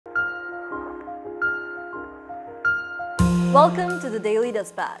Welcome to the Daily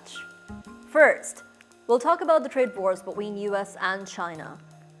Dispatch. First, we'll talk about the trade wars between US and China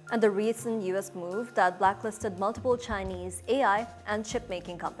and the recent US move that blacklisted multiple Chinese AI and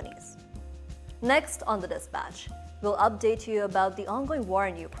chip-making companies. Next on the Dispatch, we'll update you about the ongoing war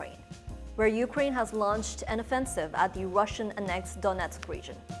in Ukraine, where Ukraine has launched an offensive at the Russian-annexed Donetsk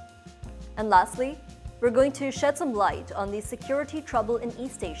region. And lastly, we're going to shed some light on the security trouble in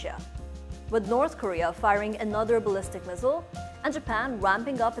East Asia, with North Korea firing another ballistic missile and Japan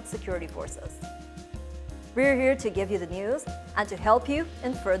ramping up its security forces. We're here to give you the news and to help you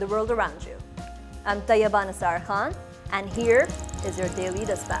infer the world around you. I'm Tayyaba Nisar, and here is your Daily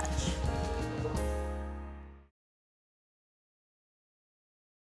Dispatch.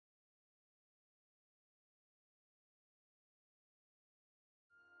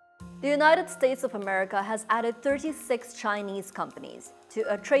 The United States of America has added 36 Chinese companies to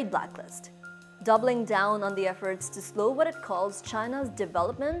a trade blacklist, doubling down on the efforts to slow what it calls China's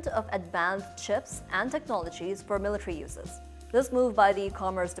development of advanced chips and technologies for military uses. This move by the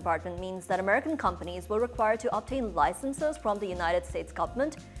Commerce Department means that American companies will require to obtain licenses from the United States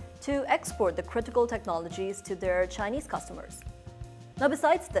government to export the critical technologies to their Chinese customers. Now,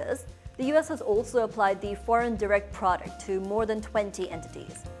 besides this, the US has also applied the foreign direct product to more than 20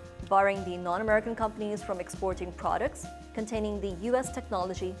 entities, barring the non-American companies from exporting products containing the US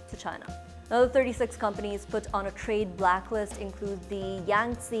technology to China. Now, the 36 companies put on a trade blacklist include the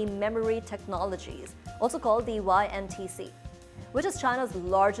Yangtze Memory Technologies, also called the YMTC, which is China's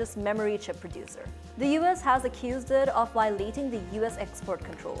largest memory chip producer. The US has accused it of violating the US export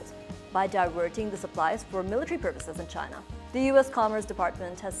controls by diverting the supplies for military purposes in China. The US Commerce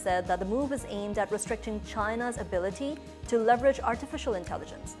Department has said that the move is aimed at restricting China's ability to leverage artificial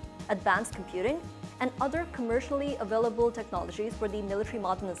intelligence, advanced computing, and other commercially available technologies for the military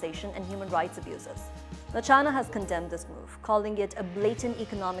modernization and human rights abuses. Now, China has condemned this move, calling it a blatant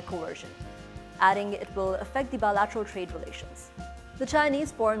economic coercion, adding it will affect the bilateral trade relations. The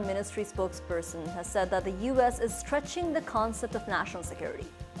Chinese Foreign Ministry spokesperson has said that the US is stretching the concept of national security,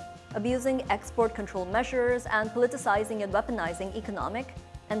 abusing export control measures, and politicizing and weaponizing economic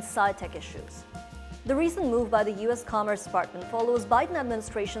and sci-tech issues. The recent move by the US Commerce Department follows Biden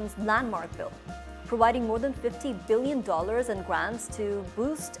administration's landmark bill, providing more than $50 billion in grants to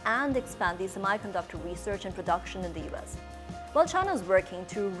boost and expand the semiconductor research and production in the US, while China is working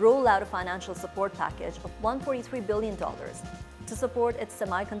to roll out a financial support package of $143 billion to support its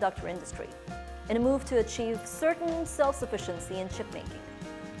semiconductor industry, in a move to achieve certain self-sufficiency in chipmaking.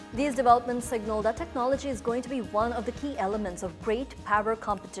 These developments signal that technology is going to be one of the key elements of great power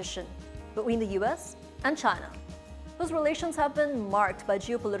competition between the US and China, whose relations have been marked by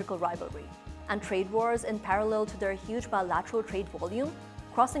geopolitical rivalry and trade wars in parallel to their huge bilateral trade volume,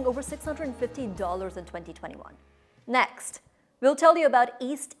 crossing over $650 in 2021. Next, we'll tell you about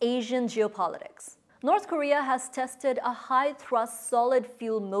East Asian geopolitics. North Korea has tested a high-thrust solid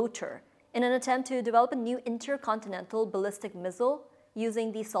fuel motor in an attempt to develop a new intercontinental ballistic missile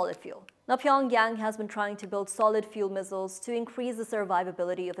using the solid fuel. Now, Pyongyang has been trying to build solid fuel missiles to increase the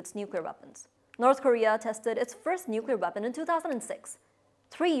survivability of its nuclear weapons. North Korea tested its first nuclear weapon in 2006,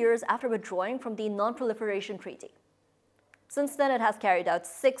 3 years after withdrawing from the Non-Proliferation Treaty. Since then, it has carried out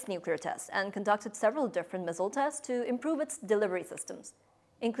 6 nuclear tests and conducted several different missile tests to improve its delivery systems,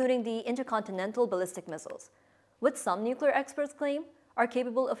 including the intercontinental ballistic missiles, which some nuclear experts claim are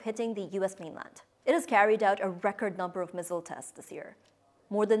capable of hitting the US mainland. It has carried out a record number of missile tests this year,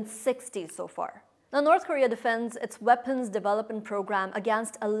 more than 60 so far. Now, North Korea defends its weapons development program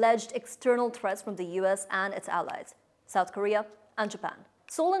against alleged external threats from the US and its allies, South Korea and Japan.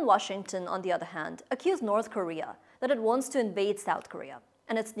 Seoul and Washington, on the other hand, accuse North Korea that it wants to invade South Korea,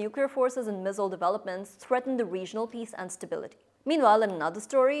 and its nuclear forces and missile developments threaten the regional peace and stability. Meanwhile, in another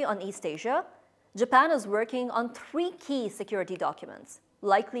story on East Asia, Japan is working on 3 key security documents,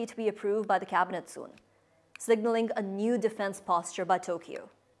 likely to be approved by the cabinet soon, signaling a new defense posture by Tokyo.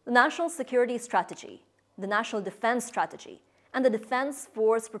 The National Security Strategy, the National Defense Strategy, and the Defense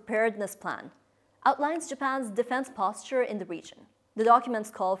Force Preparedness Plan outlines Japan's defense posture in the region. The documents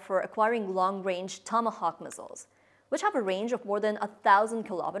call for acquiring long-range Tomahawk missiles, which have a range of more than 1,000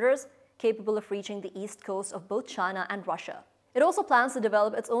 kilometers, capable of reaching the east coast of both China and Russia. It also plans to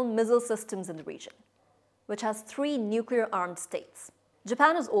develop its own missile systems in the region, which has 3 nuclear-armed states.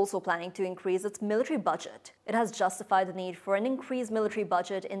 Japan is also planning to increase its military budget. It has justified the need for an increased military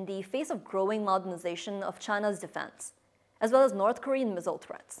budget in the face of growing modernization of China's defense, as well as North Korean missile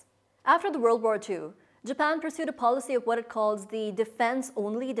threats. After the World War II, Japan pursued a policy of what it calls the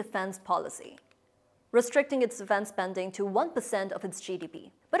defense-only defense policy, restricting its defense spending to 1% of its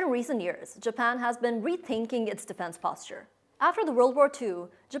GDP. But in recent years, Japan has been rethinking its defense posture, After the World War II,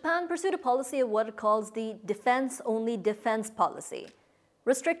 Japan pursued a policy of what it calls the defense-only defense policy,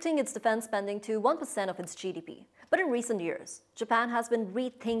 restricting its defense spending to 1% of its GDP. But in recent years, Japan has been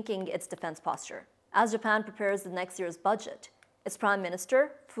rethinking its defense posture. As Japan prepares the next year's budget, its Prime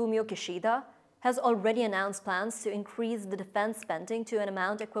Minister, Fumio Kishida, has already announced plans to increase the defense spending to an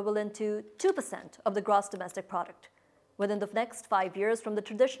amount equivalent to 2% of the gross domestic product within the next 5 years from the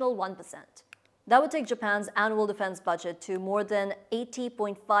traditional 1%. That would take Japan's annual defense budget to more than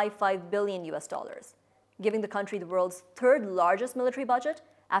 $80.55 billion, giving the country the world's third largest military budget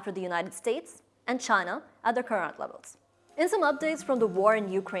after the United States and China at their current levels. In some updates from the war in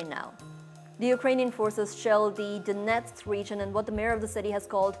Ukraine now, the Ukrainian forces shelled the Donetsk region in what the mayor of the city has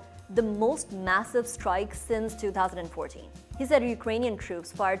called the most massive strike since 2014. He said Ukrainian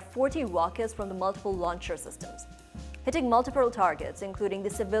troops fired 40 rockets from the multiple launcher systems, hitting multiple targets, including the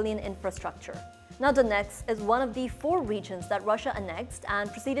civilian infrastructure. Now, Donetsk is one of the 4 regions that Russia annexed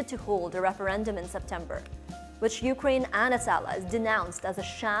and proceeded to hold a referendum in September, which Ukraine and its allies denounced as a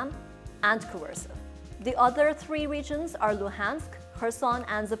sham and coercive. The other 3 regions are Luhansk, Kherson,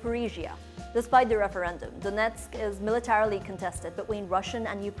 and Zaporizhia. Despite the referendum, Donetsk is militarily contested between Russian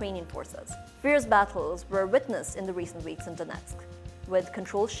and Ukrainian forces. Fierce battles were witnessed in the recent weeks in Donetsk, with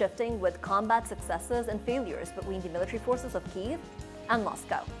control shifting with combat successes and failures between the military forces of Kyiv and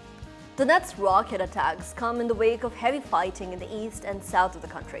Moscow. Donetsk rocket attacks come in the wake of heavy fighting in the east and south of the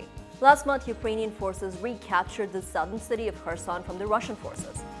country. Last month, Ukrainian forces recaptured the southern city of Kherson from the Russian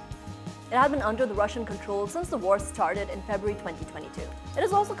forces. It had been under the Russian control since the war started in February 2022. It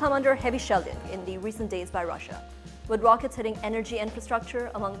has also come under heavy shelling in the recent days by Russia, with rockets hitting energy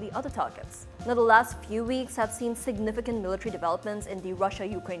infrastructure among the other targets. Now, the last few weeks have seen significant military developments in the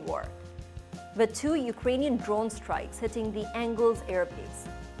Russia-Ukraine war, with 2 Ukrainian drone strikes hitting the Engels air base,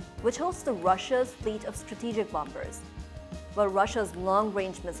 which hosts Russia's fleet of strategic bombers, while Russia's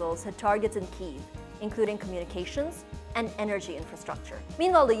long-range missiles hit targets in Kyiv, including communications and energy infrastructure.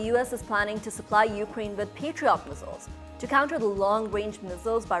 Meanwhile, the US is planning to supply Ukraine with Patriot missiles to counter the long-range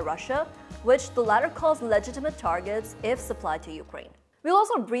missiles by Russia, which the latter calls legitimate targets if supplied to Ukraine. We'll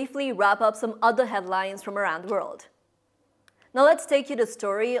also briefly wrap up some other headlines from around the world. Now let's take you to a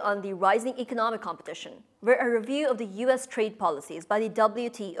story on the rising economic competition, where a review of the US trade policies by the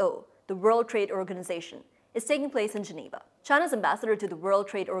WTO, the World Trade Organization, is taking place in Geneva. China's ambassador to the World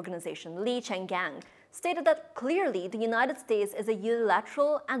Trade Organization, Li Chenggang, stated that clearly the United States is a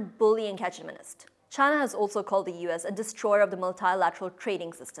unilateral and bullying hegemonist. China has also called the US a destroyer of the multilateral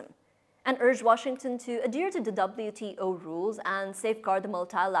trading system and urged Washington to adhere to the WTO rules and safeguard the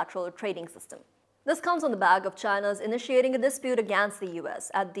multilateral trading system. This comes on the back of China's initiating a dispute against the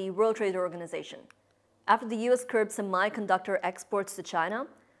US at the World Trade Organization, after the US curbed semiconductor exports to China,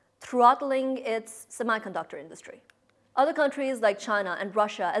 throttling its semiconductor industry. Other countries like China and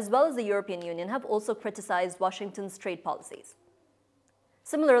Russia, as well as the European Union, have also criticized Washington's trade policies.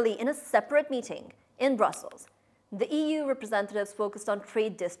 Similarly, in a separate meeting in Brussels, the EU representatives focused on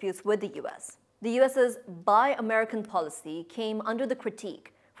trade disputes with the US. The US's Buy American policy came under the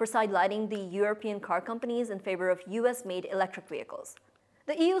critique for sidelining the European car companies in favor of US-made electric vehicles.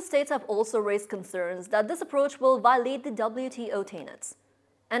 The EU states have also raised concerns that this approach will violate the WTO tenets,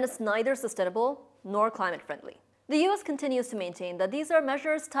 and it's neither sustainable nor climate-friendly. The US continues to maintain that these are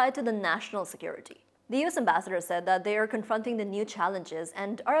measures tied to the national security. The US ambassador said that they are confronting the new challenges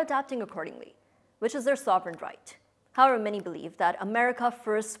and are adapting accordingly, which is their sovereign right. However, many believe that America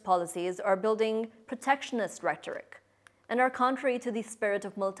First policies are building protectionist rhetoric and are contrary to the spirit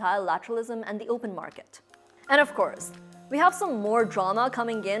of multilateralism and the open market. And of course, we have some more drama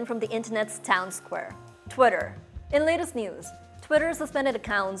coming in from the internet's town square, Twitter. In latest news, Twitter suspended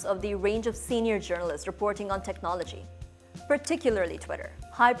accounts of the range of senior journalists reporting on technology, particularly Twitter.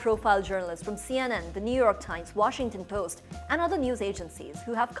 High-profile journalists from CNN, the New York Times, Washington Post, and other news agencies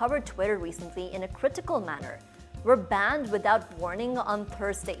who have covered Twitter recently in a critical manner were banned without warning on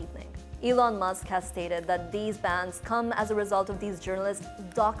Thursday evening. Elon Musk has stated that these bans come as a result of these journalists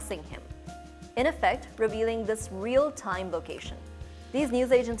doxing him, in effect revealing this real-time location. These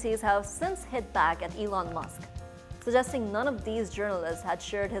news agencies have since hit back at Elon Musk, suggesting none of these journalists had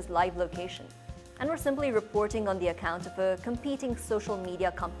shared his live location and were simply reporting on the account of a competing social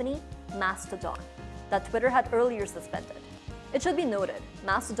media company, Mastodon, that Twitter had earlier suspended. It should be noted,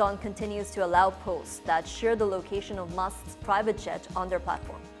 Mastodon continues to allow posts that share the location of Musk's private jet on their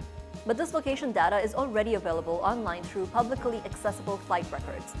platform. But this location data is already available online through publicly accessible flight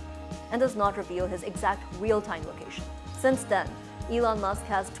records and does not reveal his exact real-time location. Since then, Elon Musk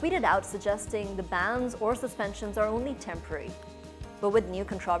has tweeted out suggesting the bans or suspensions are only temporary. But with new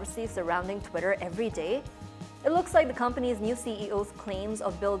controversies surrounding Twitter every day, It looks like the company's new CEO's claims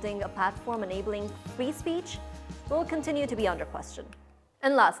of building a platform enabling free speech will continue to be under question.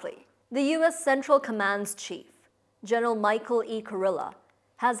 And lastly, the US Central Command's chief, General Michael E. Kurilla,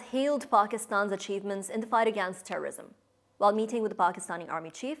 has hailed Pakistan's achievements in the fight against terrorism while meeting with the Pakistani Army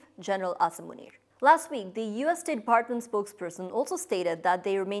Chief, General Asim Munir. Last week, the US State Department spokesperson also stated that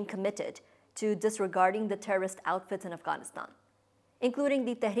they remain committed to disregarding the terrorist outfits in Afghanistan, including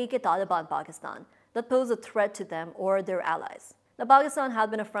the Tehreek-e-Taliban Pakistan, that pose a threat to them or their allies. Now, Pakistan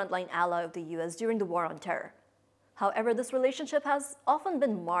had been a frontline ally of the US during the war on terror. However, this relationship has often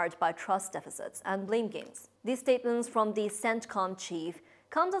been marred by trust deficits and blame games. These statements from the CENTCOM chief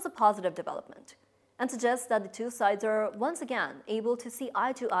comes as a positive development and suggests that the two sides are once again able to see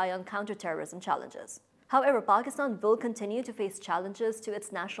eye to eye on counterterrorism challenges. However, Pakistan will continue to face challenges to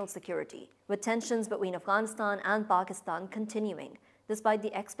its national security, with tensions between Afghanistan and Pakistan continuing, despite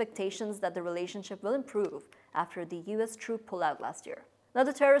the expectations that the relationship will improve after the US troop pullout last year. Now,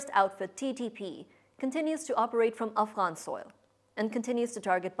 the terrorist outfit TTP continues to operate from Afghan soil and continues to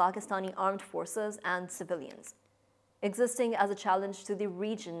target Pakistani armed forces and civilians, existing as a challenge to the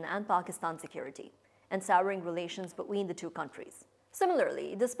region and Pakistan's security, and souring relations between the two countries.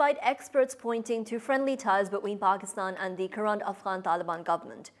 Similarly, despite experts pointing to friendly ties between Pakistan and the current Afghan Taliban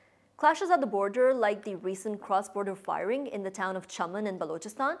government, clashes at the border, like the recent cross-border firing in the town of Chaman in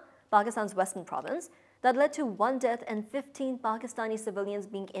Balochistan, Pakistan's western province, that led to 1 death and 15 Pakistani civilians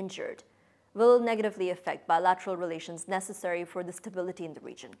being injured, will negatively affect bilateral relations necessary for the stability in the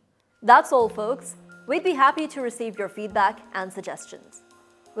region. That's all, folks. We'd be happy to receive your feedback and suggestions.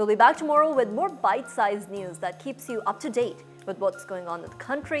 We'll be back tomorrow with more bite-sized news that keeps you up to date with what's going on in the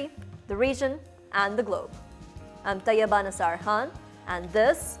country, the region, and the globe. I'm Tayyaba Nisar Khan, and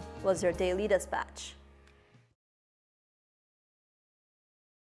this was your Daily Dispatch.